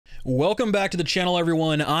Welcome back to the channel,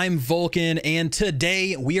 everyone. I'm Vulkan, and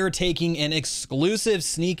today we are taking an exclusive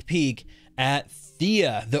sneak peek at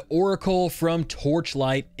Thea, the Oracle from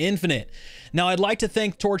Torchlight Infinite. Now, I'd like to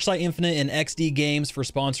thank Torchlight Infinite and XD Games for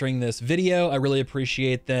sponsoring this video. I really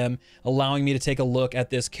appreciate them allowing me to take a look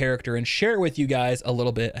at this character and share it with you guys a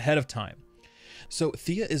little bit ahead of time. So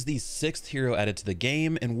Thea is the 6th hero added to the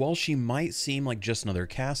game, and while she might seem like just another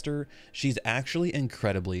caster, she's actually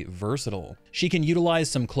incredibly versatile. She can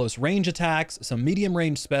utilize some close range attacks, some medium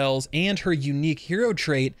range spells, and her unique hero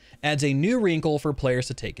trait adds a new wrinkle for players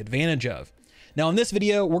to take advantage of. Now in this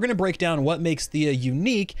video, we're going to break down what makes Thea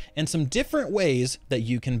unique and some different ways that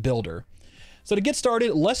you can build her. So to get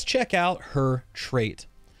started, let's check out her trait.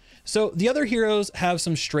 So the other heroes have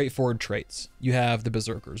some straightforward traits. You have the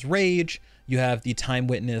Berserker's Rage, you have the Time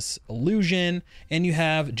Witness Illusion, and you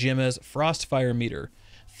have Gemma's Frostfire meter.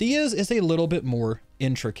 Thea's is a little bit more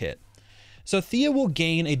intricate. So Thea will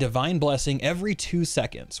gain a Divine Blessing every 2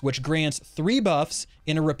 seconds, which grants 3 buffs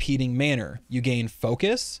in a repeating manner. You gain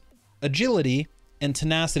Focus, Agility, and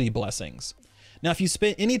Tenacity blessings. Now, if you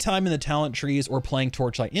spent any time in the talent trees or playing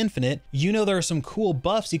Torchlight Infinite, you know there are some cool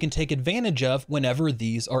buffs you can take advantage of whenever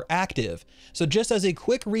these are active. So just as a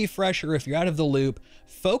quick refresher, if you're out of the loop,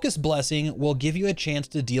 Focus Blessing will give you a chance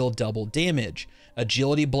to deal double damage.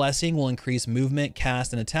 Agility Blessing will increase movement,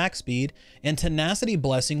 cast, and attack speed, and Tenacity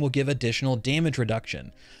Blessing will give additional damage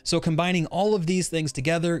reduction. So combining all of these things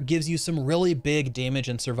together gives you some really big damage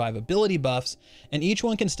and survivability buffs, and each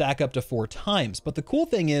one can stack up to 4 times. But the cool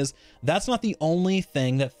thing is, that's not the only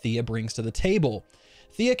thing that Thea brings to the table.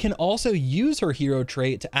 Thea can also use her hero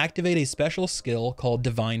trait to activate a special skill called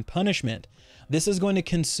Divine Punishment. This is going to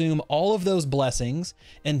consume all of those blessings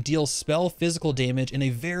and deal spell physical damage in a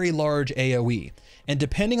very large AoE. And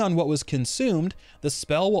depending on what was consumed, the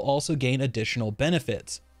spell will also gain additional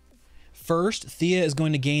benefits. First, Thea is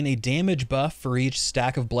going to gain a damage buff for each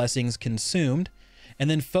stack of blessings consumed. And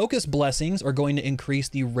then Focus Blessings are going to increase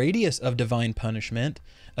the radius of Divine Punishment.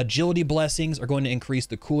 Agility Blessings are going to increase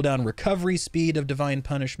the cooldown recovery speed of Divine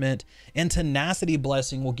Punishment. And Tenacity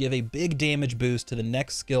Blessing will give a big damage boost to the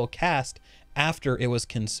next skill cast after it was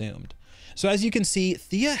consumed. So as you can see,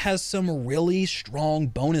 Thea has some really strong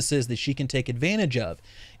bonuses that she can take advantage of.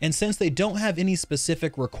 And since they don't have any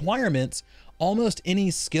specific requirements, almost any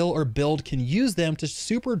skill or build can use them to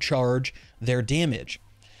supercharge their damage.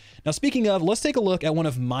 Now, speaking of, let's take a look at one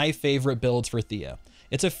of my favorite builds for Thea.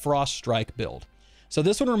 It's a Frost Strike build. So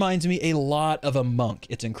this one reminds me a lot of a monk.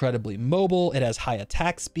 It's incredibly mobile, it has high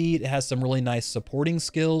attack speed, it has some really nice supporting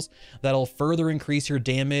skills that'll further increase your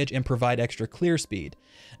damage and provide extra clear speed.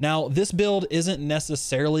 Now, this build isn't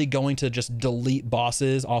necessarily going to just delete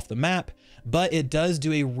bosses off the map, but it does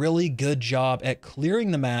do a really good job at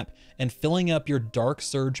clearing the map and filling up your Dark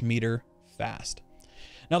Surge meter fast.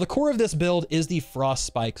 Now, the core of this build is the Frost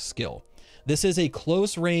Spike skill. This is a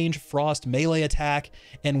close range frost melee attack,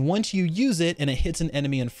 and once you use it and it hits an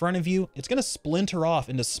enemy in front of you, it's going to splinter off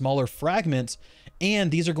into smaller fragments, and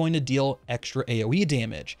these are going to deal extra AoE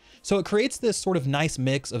damage. So it creates this sort of nice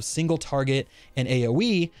mix of single target and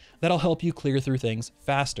AoE that'll help you clear through things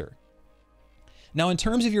faster. Now, in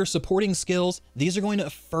terms of your supporting skills, these are going to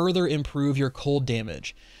further improve your cold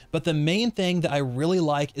damage. But the main thing that I really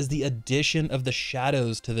like is the addition of the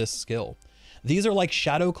shadows to this skill. These are like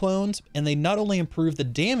shadow clones, and they not only improve the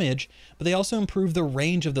damage, but they also improve the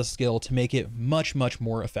range of the skill to make it much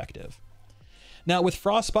more effective. Now, with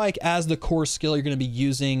Frostspike as the core skill you're going to be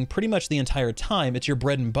using pretty much the entire time, it's your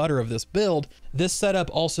bread and butter of this build, this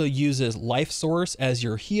setup also uses Life Source as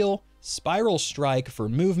your heal, Spiral Strike for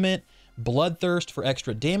movement, Bloodthirst for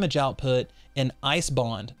extra damage output, and Ice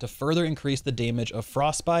Bond to further increase the damage of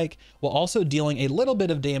Frostspike, while also dealing a little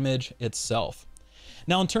bit of damage itself.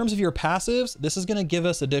 Now, in terms of your passives, this is going to give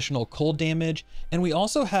us additional cold damage, and we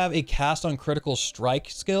also have a Cast on Critical Strike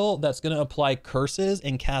skill that's going to apply curses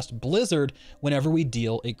and cast Blizzard whenever we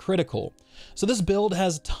deal a critical. So this build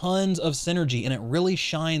has tons of synergy, and it really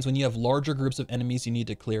shines when you have larger groups of enemies you need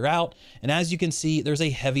to clear out, and as you can see, there's a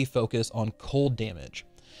heavy focus on cold damage.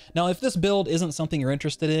 Now, if this build isn't something you're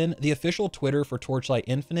interested in, the official Twitter for Torchlight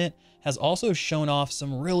Infinite has also shown off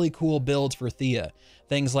some really cool builds for Thea.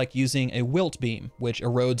 Things like using a Wilt Beam, which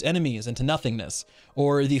erodes enemies into nothingness,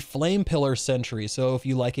 or the Flame Pillar Sentry. So if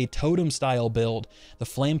you like a totem style build, the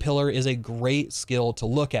Flame Pillar is a great skill to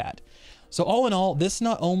look at. So all in all, this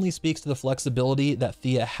not only speaks to the flexibility that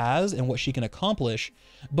Thea has and what she can accomplish,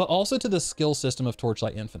 but also to the skill system of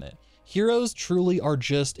Torchlight Infinite. Heroes truly are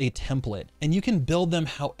just a template, and you can build them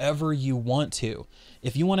however you want to.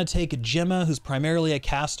 If you want to take Gemma, who's primarily a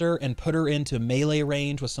caster, and put her into melee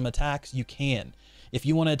range with some attacks, you can. If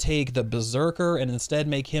you want to take the Berserker and instead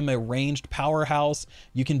make him a ranged powerhouse,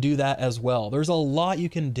 you can do that as well. There's a lot you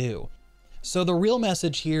can do. So the real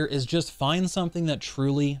message here is just find something that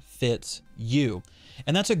truly fits you.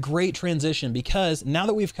 And that's a great transition, because now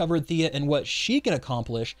that we've covered Thea and what she can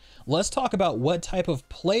accomplish, let's talk about what type of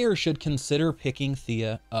player should consider picking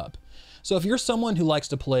Thea up. So if you're someone who likes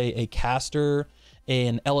to play a caster,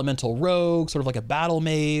 an elemental rogue, sort of like a battle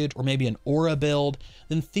mage, or maybe an aura build,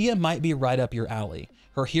 then Thea might be right up your alley.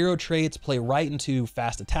 Her hero traits play right into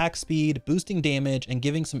fast attack speed, boosting damage, and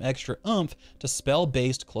giving some extra oomph to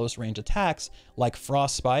spell-based close range attacks like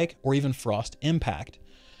Frost Spike or even Frost Impact.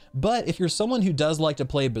 But if you're someone who does like to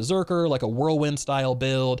play Berserker, like a whirlwind style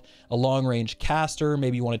build, a long range caster,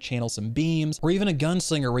 maybe you want to channel some beams, or even a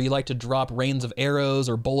gunslinger where you like to drop rains of arrows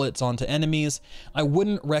or bullets onto enemies, I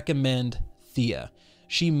wouldn't recommend Thea.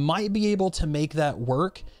 She might be able to make that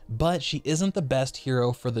work, but she isn't the best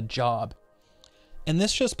hero for the job. And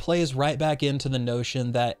this just plays right back into the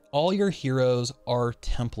notion that all your heroes are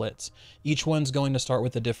templates. Each one's going to start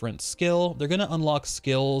with a different skill. They're going to unlock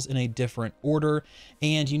skills in a different order,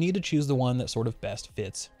 and you need to choose the one that sort of best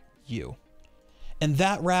fits you. And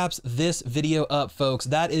that wraps this video up, folks.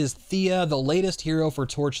 That is Thea, the latest hero for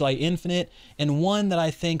Torchlight Infinite, and one that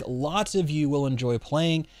I think lots of you will enjoy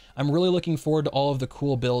playing. I'm really looking forward to all of the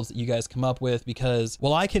cool builds that you guys come up with, because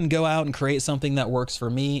while I can go out and create something that works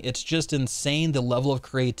for me, it's just insane the level of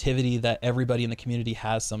creativity that everybody in the community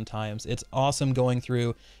has sometimes. It's awesome going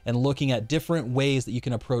through and looking at different ways that you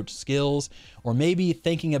can approach skills, or maybe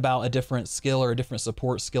thinking about a different skill or a different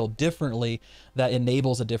support skill differently that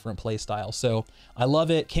enables a different play style. So I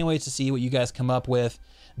love it. Can't wait to see what you guys come up with.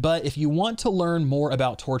 But if you want to learn more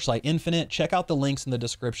about Torchlight Infinite, check out the links in the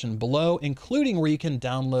description below, including where you can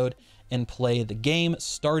download and play the game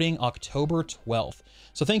starting October 12th.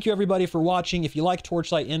 So thank you everybody for watching. If you like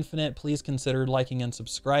Torchlight Infinite, please consider liking and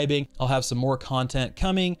subscribing. I'll have some more content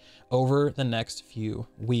coming over the next few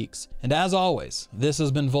weeks. And as always, this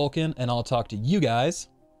has been Vulkan, and I'll talk to you guys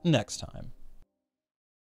next time.